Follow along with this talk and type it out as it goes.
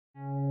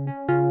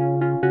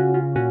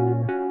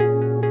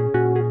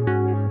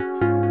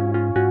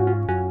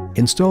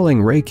Installing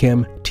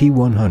Raychem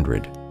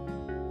T-100.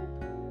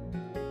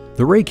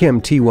 The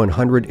Raychem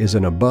T-100 is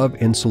an above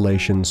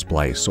insulation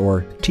splice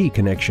or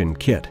T-connection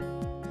kit.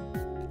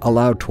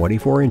 Allow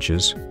 24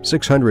 inches,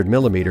 600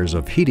 millimeters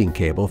of heating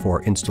cable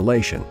for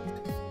installation.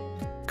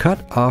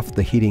 Cut off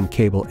the heating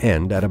cable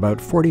end at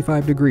about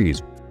 45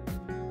 degrees.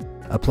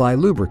 Apply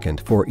lubricant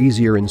for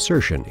easier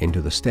insertion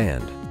into the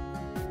stand.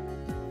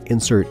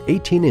 Insert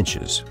 18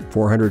 inches,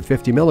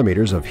 450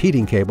 millimeters of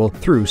heating cable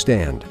through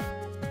stand.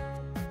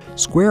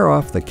 Square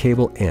off the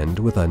cable end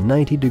with a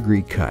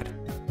 90-degree cut,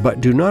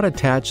 but do not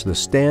attach the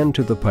stand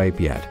to the pipe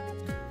yet,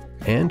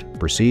 and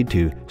proceed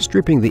to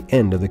stripping the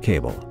end of the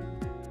cable.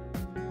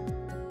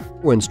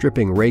 When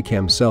stripping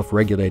Raychem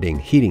self-regulating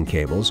heating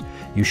cables,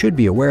 you should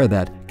be aware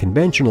that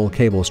conventional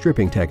cable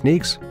stripping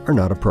techniques are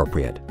not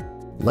appropriate.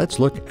 Let's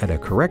look at a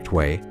correct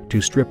way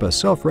to strip a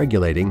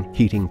self-regulating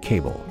heating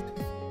cable.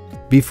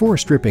 Before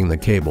stripping the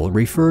cable,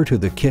 refer to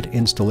the kit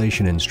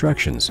installation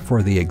instructions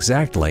for the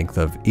exact length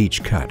of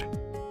each cut.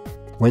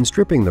 When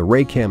stripping the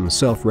Raychem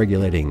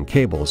self-regulating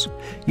cables,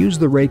 use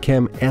the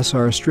Raychem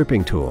SR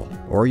stripping tool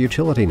or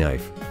utility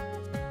knife.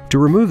 To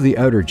remove the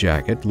outer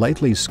jacket,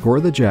 lightly score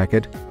the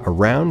jacket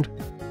around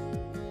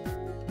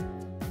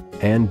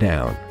and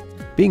down,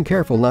 being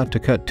careful not to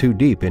cut too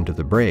deep into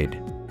the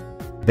braid.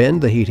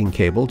 Bend the heating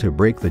cable to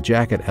break the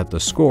jacket at the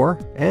score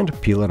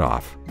and peel it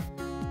off.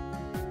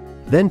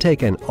 Then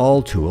take an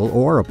awl tool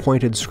or a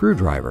pointed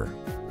screwdriver,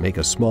 make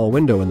a small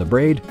window in the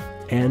braid,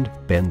 and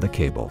bend the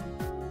cable.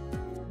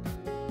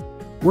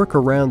 Work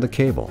around the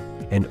cable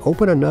and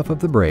open enough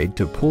of the braid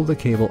to pull the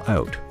cable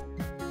out.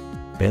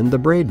 Bend the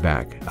braid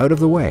back out of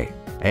the way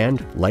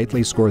and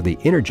lightly score the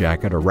inner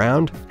jacket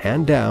around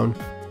and down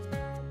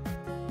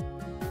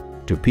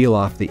to peel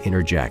off the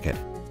inner jacket.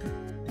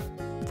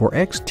 For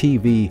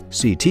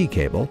XTV-CT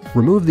cable,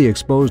 remove the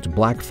exposed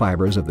black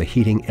fibers of the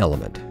heating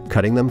element,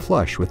 cutting them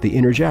flush with the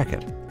inner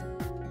jacket.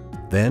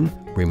 Then,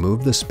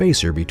 remove the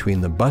spacer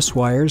between the bus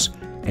wires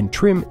and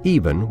trim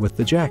even with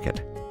the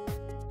jacket.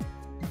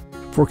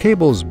 For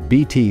cables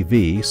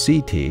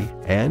BTV-CT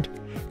and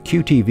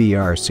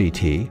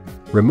QTVR-CT,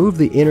 remove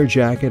the inner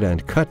jacket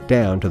and cut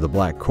down to the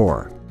black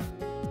core.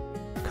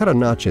 Cut a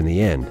notch in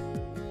the end.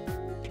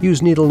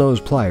 Use needle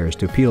nose pliers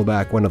to peel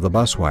back one of the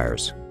bus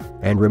wires,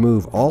 and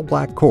remove all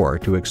black core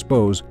to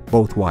expose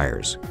both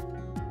wires.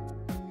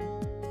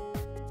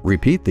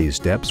 Repeat these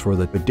steps for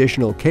the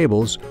additional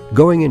cables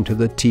going into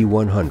the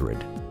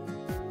T-100.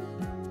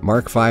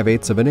 Mark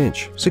 5/8 of an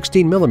inch,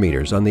 16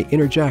 millimeters on the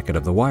inner jacket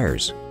of the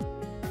wires.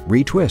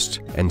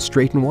 Retwist and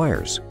straighten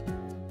wires.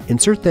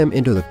 Insert them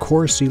into the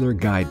core sealer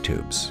guide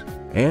tubes,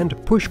 and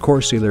push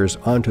core sealers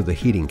onto the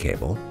heating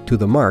cable to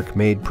the mark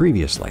made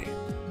previously.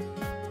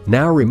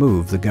 Now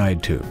remove the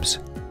guide tubes.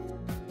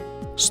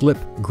 Slip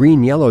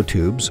green-yellow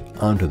tubes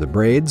onto the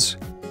braids.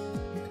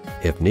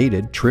 If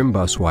needed, trim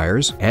bus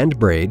wires and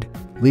braid,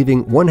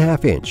 leaving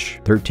 1/2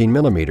 inch, 13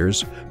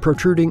 millimeters,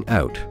 protruding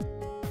out,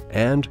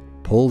 and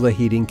pull the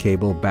heating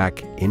cable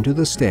back into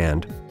the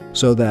stand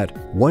so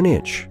that 1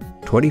 inch,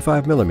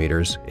 25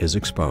 millimeters is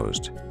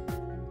exposed.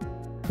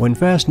 When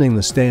fastening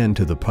the stand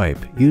to the pipe,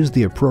 use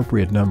the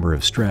appropriate number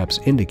of straps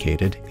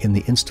indicated in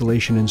the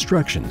installation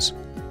instructions.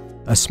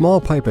 A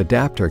small pipe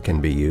adapter can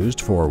be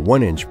used for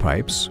 1-inch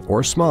pipes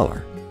or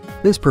smaller.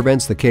 This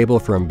prevents the cable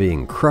from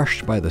being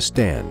crushed by the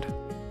stand.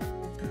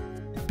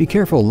 Be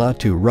careful not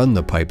to run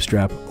the pipe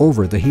strap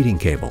over the heating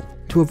cable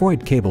to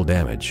avoid cable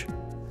damage.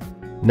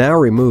 Now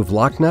remove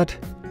lock nut,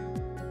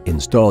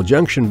 install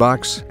junction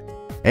box,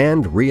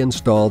 and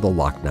reinstall the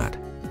lock nut.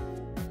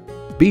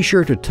 Be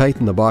sure to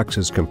tighten the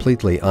boxes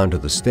completely onto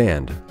the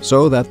stand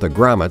so that the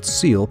grommets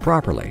seal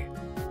properly.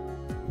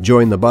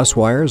 Join the bus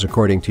wires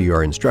according to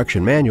your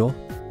instruction manual,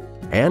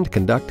 and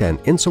conduct an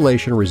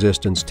insulation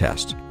resistance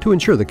test to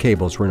ensure the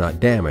cables were not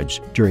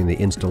damaged during the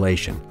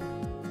installation,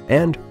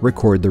 and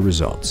record the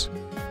results.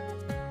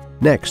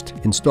 Next,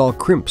 install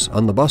crimps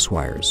on the bus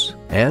wires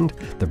and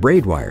the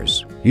braid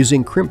wires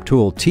using crimp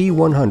tool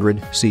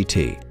T-100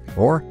 CT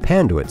or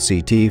Panduit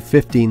CT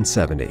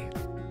 1570,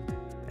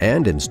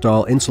 and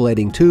install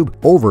insulating tube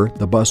over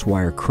the bus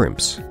wire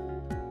crimps.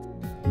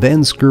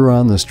 Then screw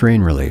on the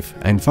strain relief,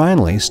 and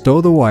finally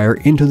stow the wire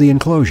into the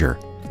enclosure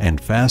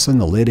and fasten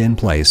the lid in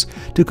place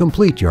to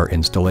complete your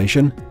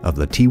installation of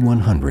the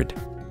T-100.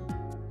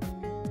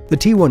 The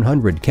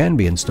T-100 can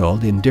be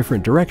installed in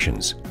different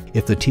directions.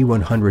 If the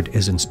T-100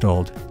 is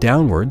installed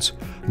downwards,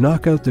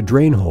 knock out the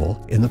drain hole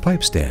in the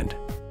pipe stand.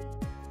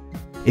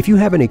 If you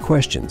have any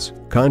questions,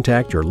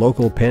 contact your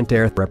local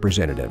Pentair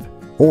representative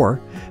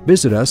or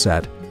visit us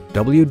at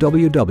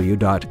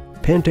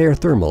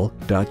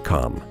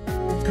www.pentairthermal.com.